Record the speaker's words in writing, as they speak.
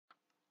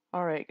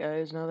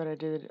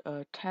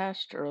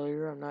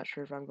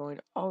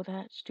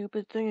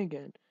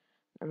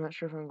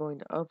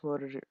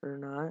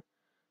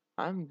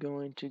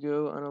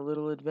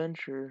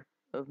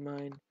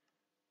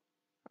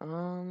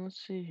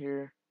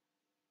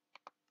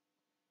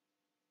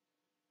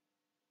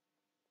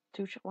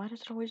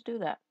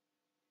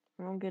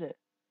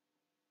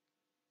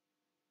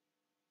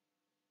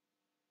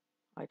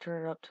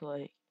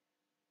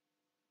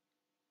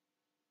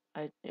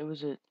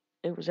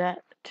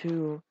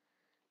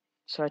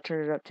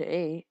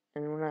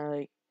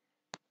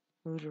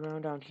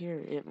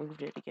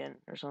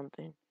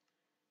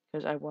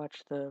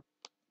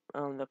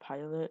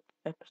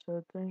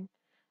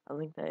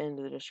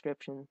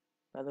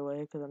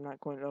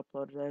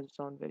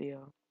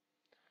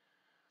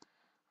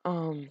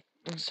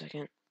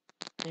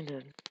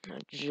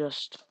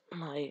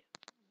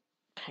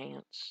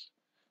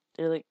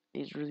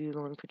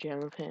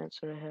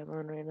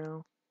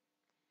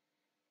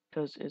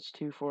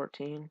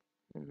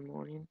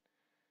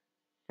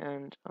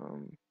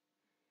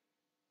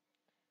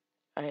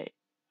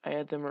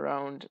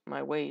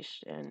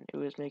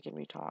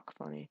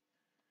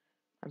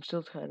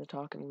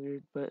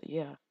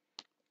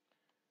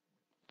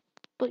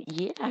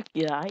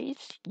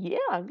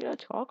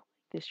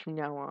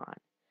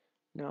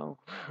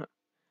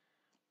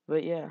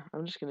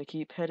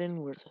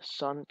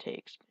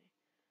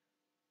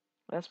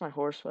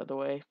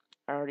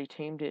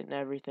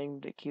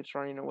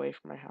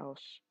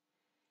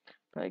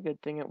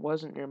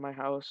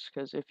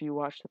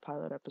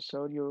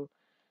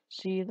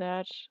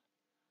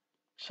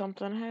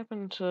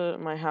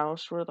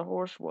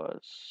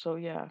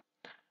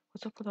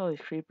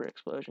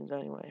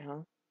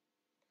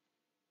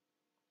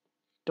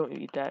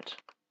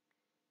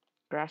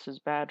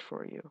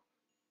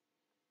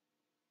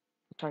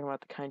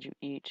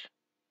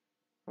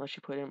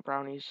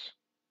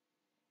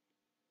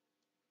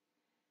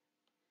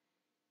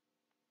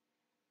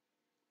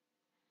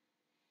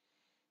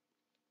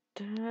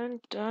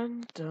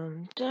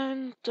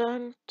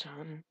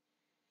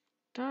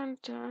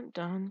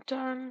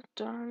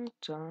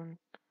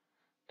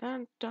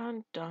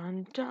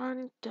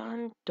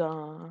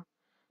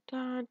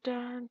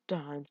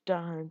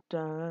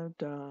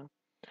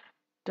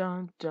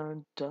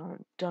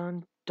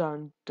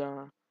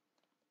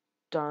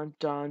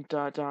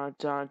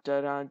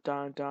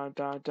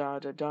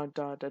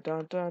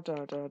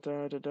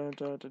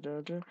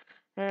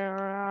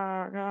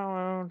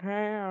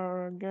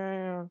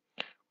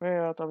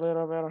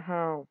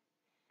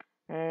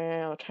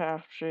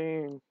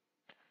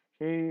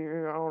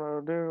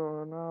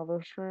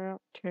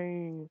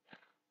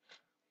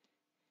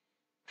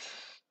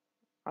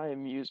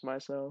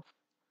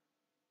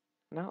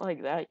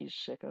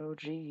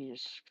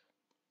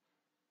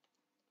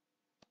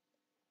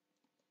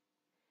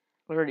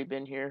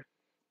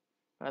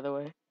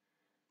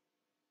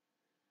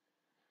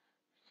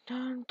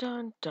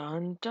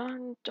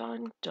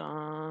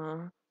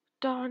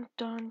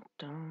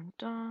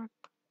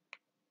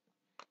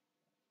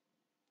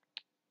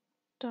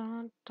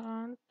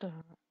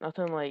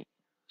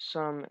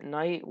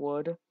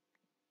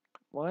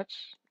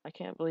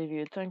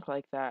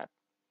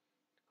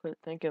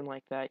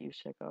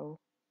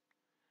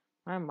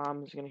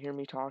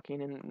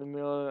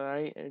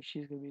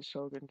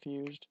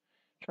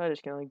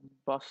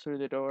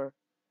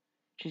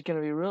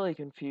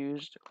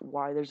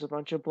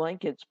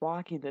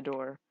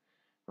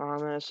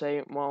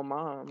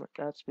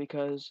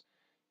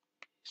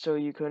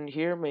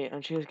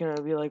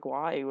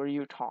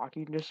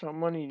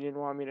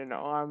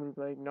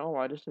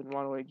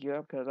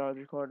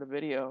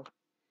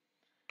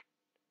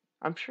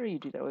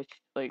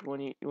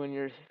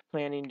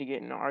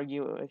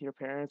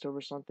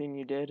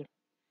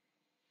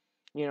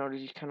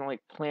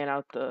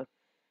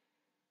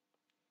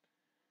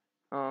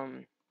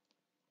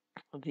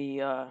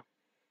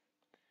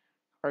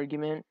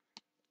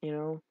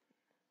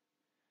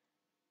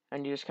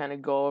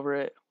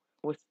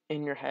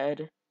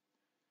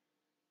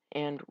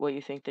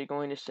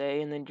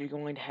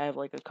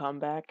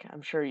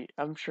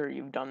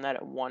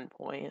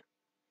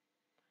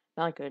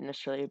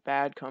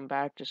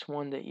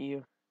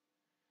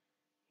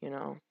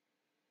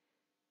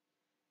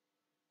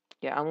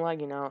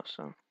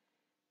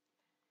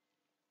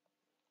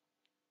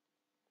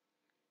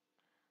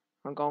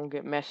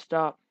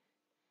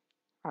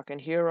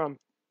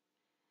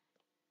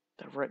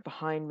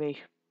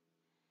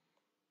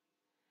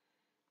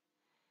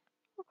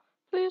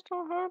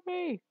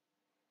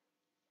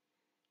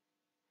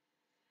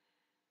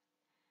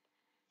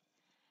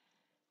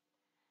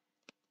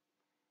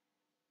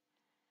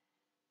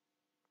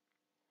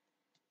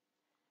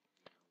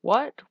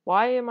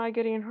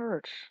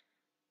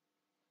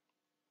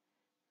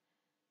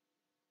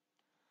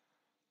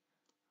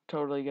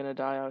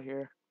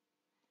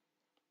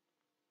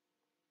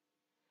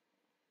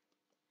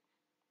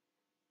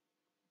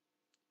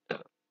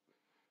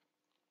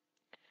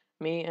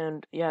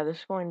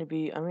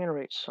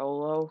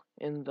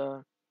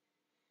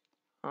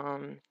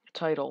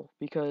title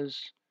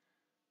because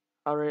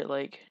I'll write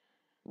like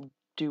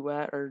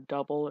duet or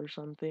double or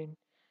something.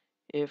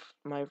 If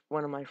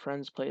one of my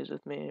friends plays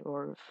with me,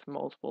 or if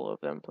multiple of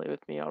them play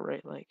with me, I'll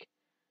write like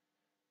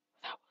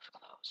that was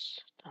close.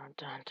 Dun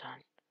dun dun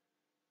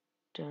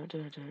dun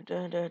dun dun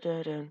dun dun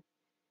dun dun.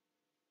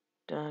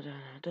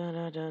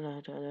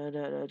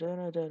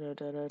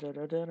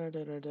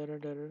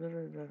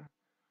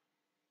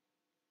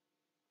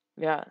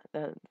 Yeah,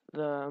 that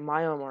the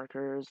mile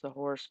marker is the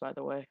horse, by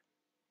the way.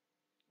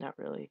 Not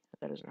really.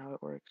 That isn't how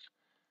it works.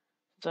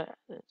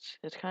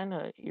 It's kind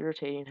of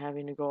irritating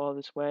having to go all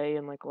this way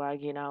and like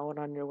lagging out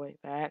on your way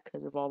back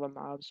because of all the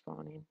mobs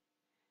spawning.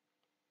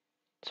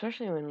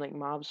 Especially when like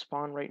mobs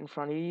spawn right in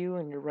front of you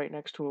and you're right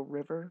next to a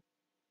river.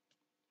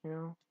 You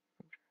know,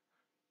 I'm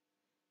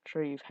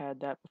sure you've had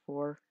that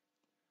before.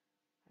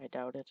 I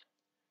doubt it.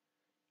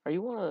 Are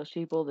you one of those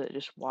people that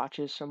just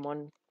watches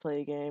someone play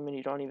a game and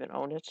you don't even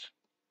own it?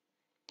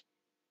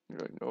 You're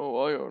like, no,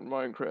 I own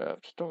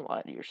Minecraft. Don't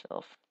lie to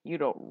yourself. You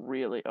don't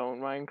really own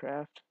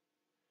Minecraft.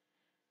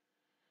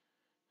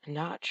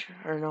 Notch,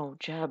 or no,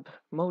 Jeb,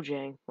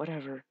 Mojang,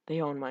 whatever,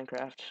 they own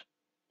Minecraft.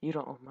 You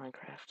don't own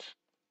Minecraft.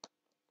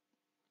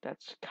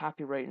 That's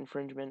copyright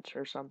infringement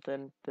or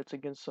something that's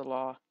against the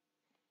law.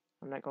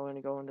 I'm not going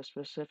to go into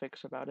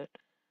specifics about it.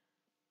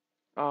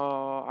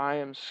 Oh, I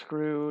am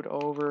screwed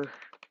over.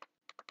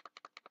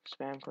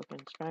 Spam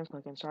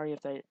clicking. Sorry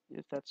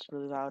if that's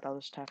really loud. I'll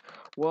just tap.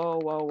 Whoa,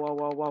 whoa, whoa,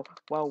 whoa, whoa,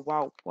 whoa,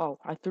 whoa, whoa.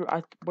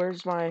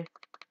 Where's my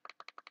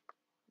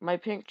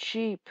pink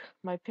sheep?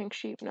 My pink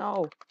sheep,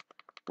 no.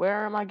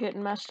 Where am I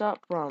getting messed up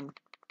from?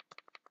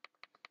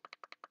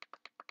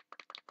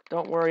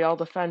 Don't worry, I'll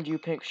defend you,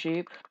 pink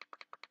sheep.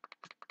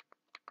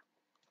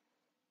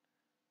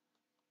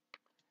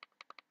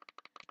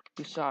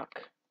 You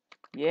suck.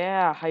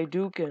 Yeah,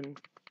 Hadouken.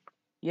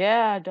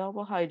 Yeah,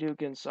 double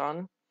Hadouken,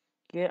 son.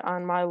 Get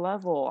on my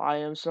level. I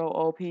am so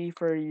OP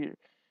for you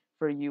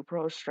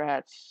pro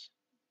strats.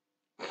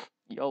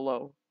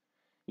 YOLO.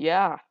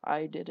 Yeah,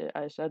 I did it.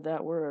 I said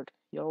that word.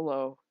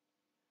 YOLO.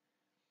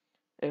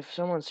 If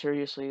someone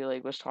seriously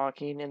like was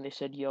talking and they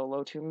said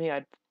YOLO to me,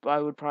 I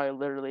would probably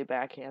literally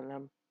backhand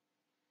them.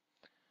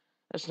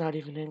 That's not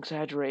even an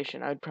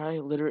exaggeration. I'd probably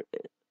literally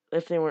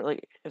if they weren't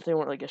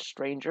like a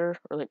stranger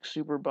or like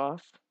super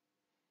buff.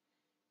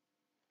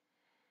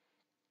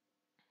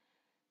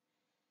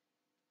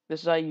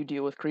 This is how you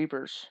deal with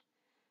creepers.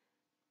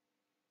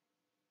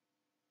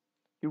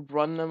 You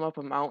run them up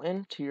a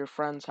mountain to your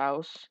friend's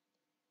house,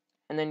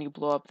 and then you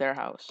blow up their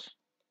house.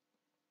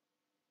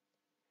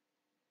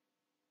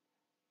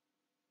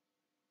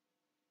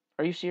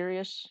 Are you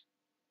serious?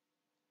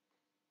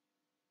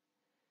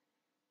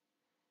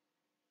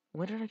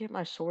 When did I get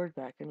my sword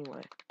back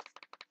anyway?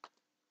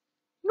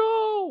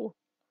 No!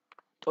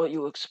 Don't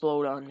you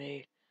explode on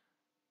me.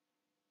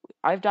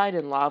 I've died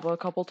in lava a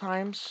couple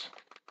times.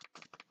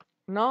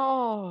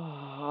 No!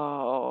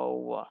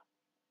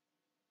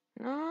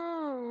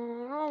 No!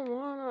 I don't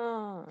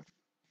wanna.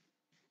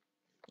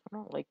 I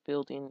don't like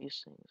building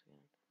these things again.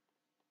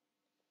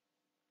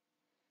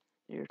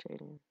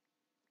 Irritating.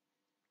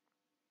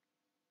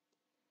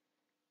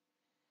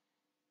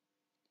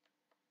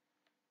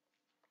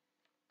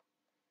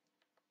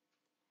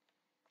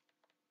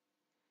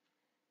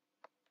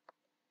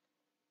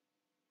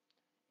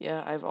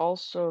 Yeah, I've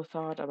also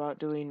thought about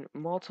doing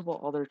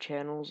multiple other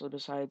channels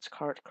besides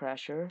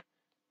GameKrasher.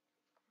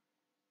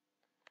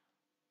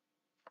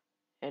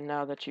 And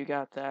now that you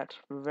got that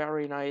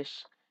very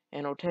nice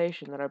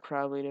annotation that I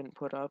probably didn't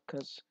put up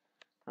because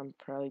I'm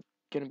probably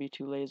gonna be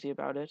too lazy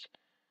about it,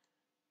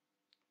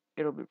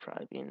 it'll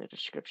probably be in the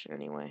description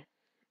anyway.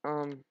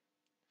 And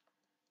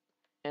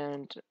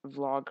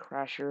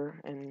GameKrasher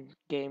and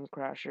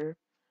GameKrasher.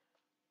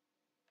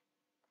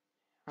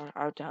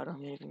 I doubt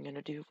I'm even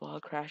gonna do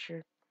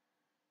GameKrasher.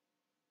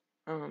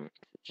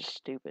 Just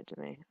stupid to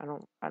me. I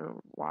don't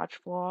watch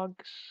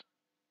vlogs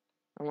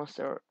unless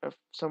they're if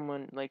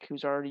someone like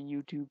who's already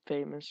YouTube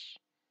famous,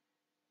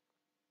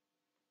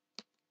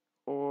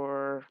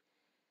 or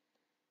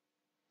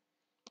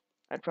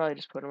I'd probably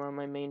just put them on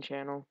my main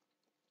channel.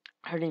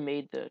 I already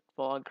made the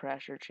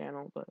GameKrasher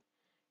channel, but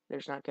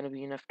there's not going to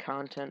be enough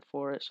content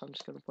for it, so I'm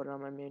just going to put it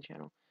on my main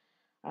channel.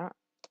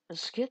 The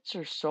skits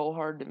are so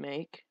hard to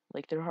make.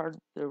 Like, they're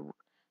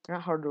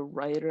not hard to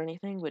write or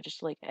anything, but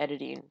just like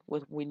editing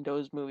with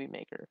Windows Movie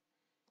Maker.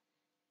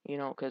 You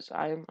know, because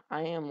I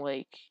am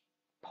like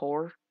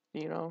poor,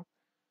 you know,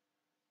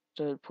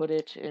 to put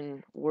it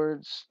in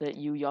words that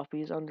you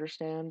yuppies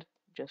understand.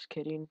 Just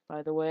kidding,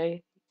 by the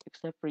way,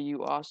 except for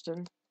you,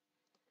 Austin.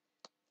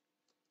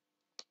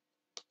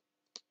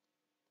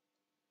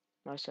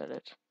 I said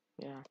it.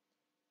 Yeah.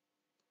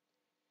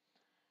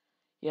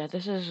 Yeah,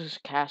 this is his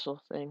castle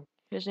thing.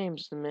 His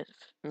name's the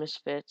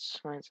Misfits.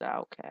 Mine's the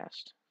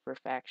Outcast. For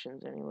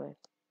factions, anyway.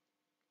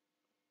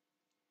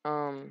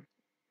 Um,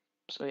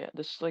 so yeah,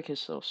 this is like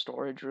his little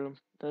storage room.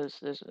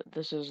 This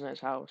isn't his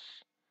house.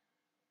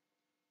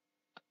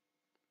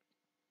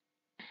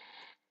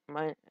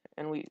 Mine,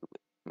 and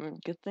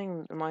good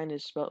thing mine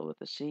is spelled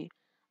with a C.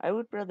 I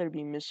would rather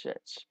be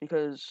Misfits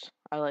because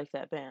I like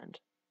that band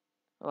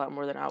a lot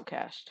more than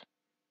Outkast.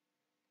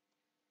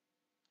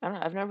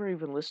 I've never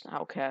even listened to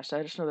Outkast.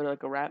 I just know they're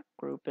like a rap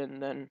group,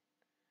 and then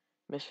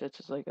Misfits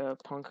is like a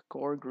punk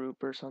gore group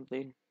or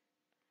something.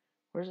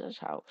 Where's his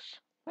house?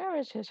 Where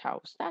is his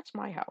house? That's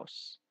my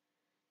house.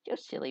 You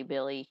silly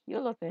Billy.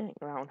 You're looking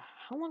around.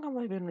 How long have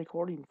I been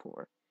recording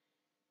for?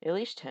 At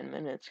least 10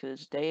 minutes,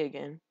 because it's day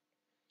again.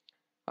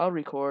 I'll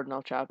record and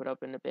I'll chop it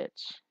up into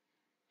bits.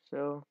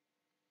 So,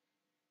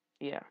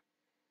 yeah.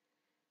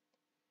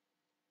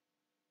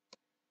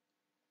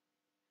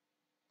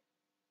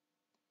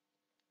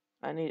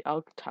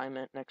 I'll time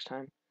it next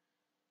time.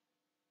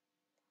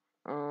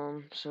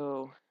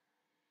 So,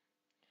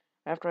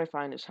 after I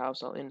find his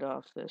house, I'll end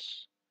off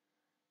this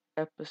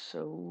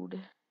episode.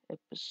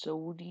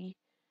 Episode.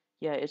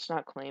 Yeah, it's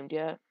not claimed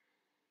yet.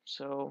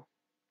 So,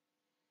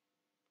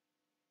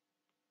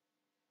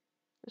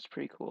 it's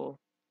pretty cool.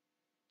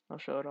 I'll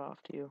show it off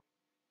to you.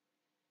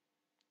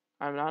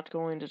 I'm not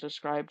going to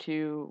describe to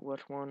you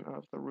what one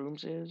of the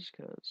rooms is,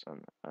 because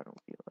I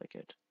don't feel like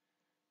it.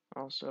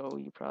 Also,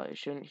 you probably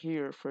shouldn't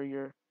hear for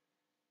your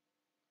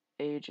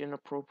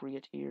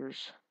age-inappropriate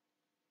ears.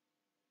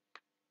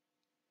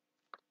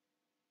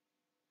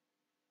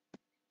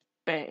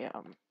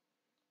 Bam!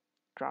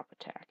 Drop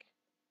attack.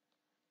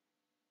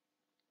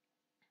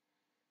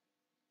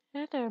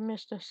 Hey there,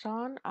 Mr.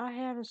 Sun. I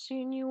haven't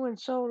seen you in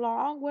so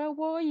long. Where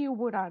were you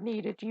when I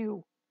needed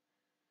you?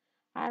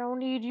 I don't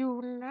need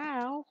you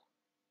now,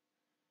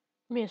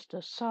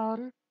 Mr.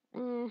 Sun.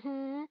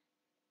 Mm-hmm.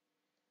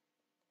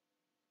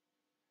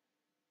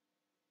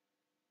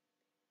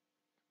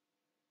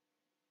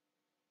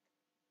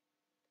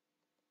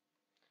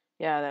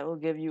 Yeah, that will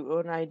give you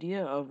an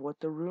idea of what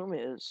the room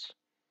is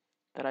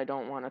that I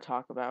don't want to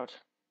talk about.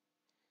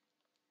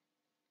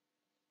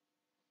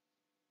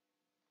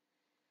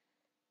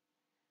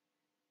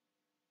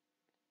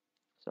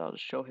 So I'll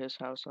just show his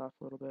house off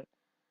a little bit.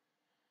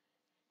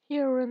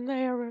 Here and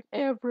there and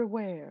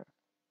everywhere.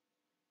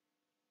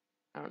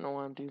 I don't know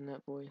why I'm doing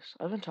that voice.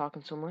 I've been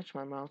talking so much,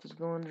 my mouth is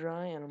going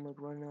dry and I'm like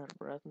running out of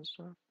breath and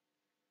stuff.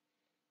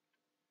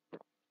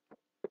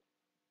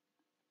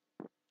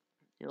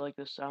 You like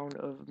the sound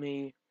of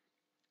me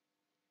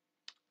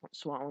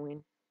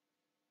swallowing,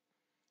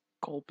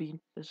 gulping?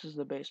 This is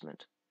the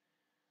basement.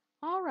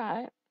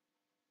 Alright.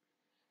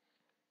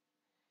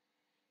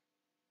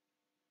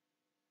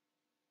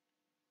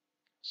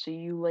 See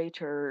you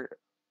later,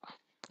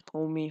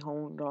 homie,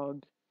 home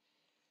dog,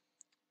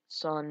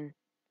 son.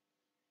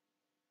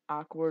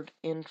 Awkward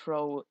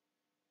intro,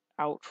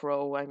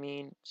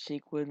 outro,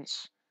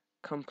 sequence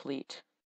complete.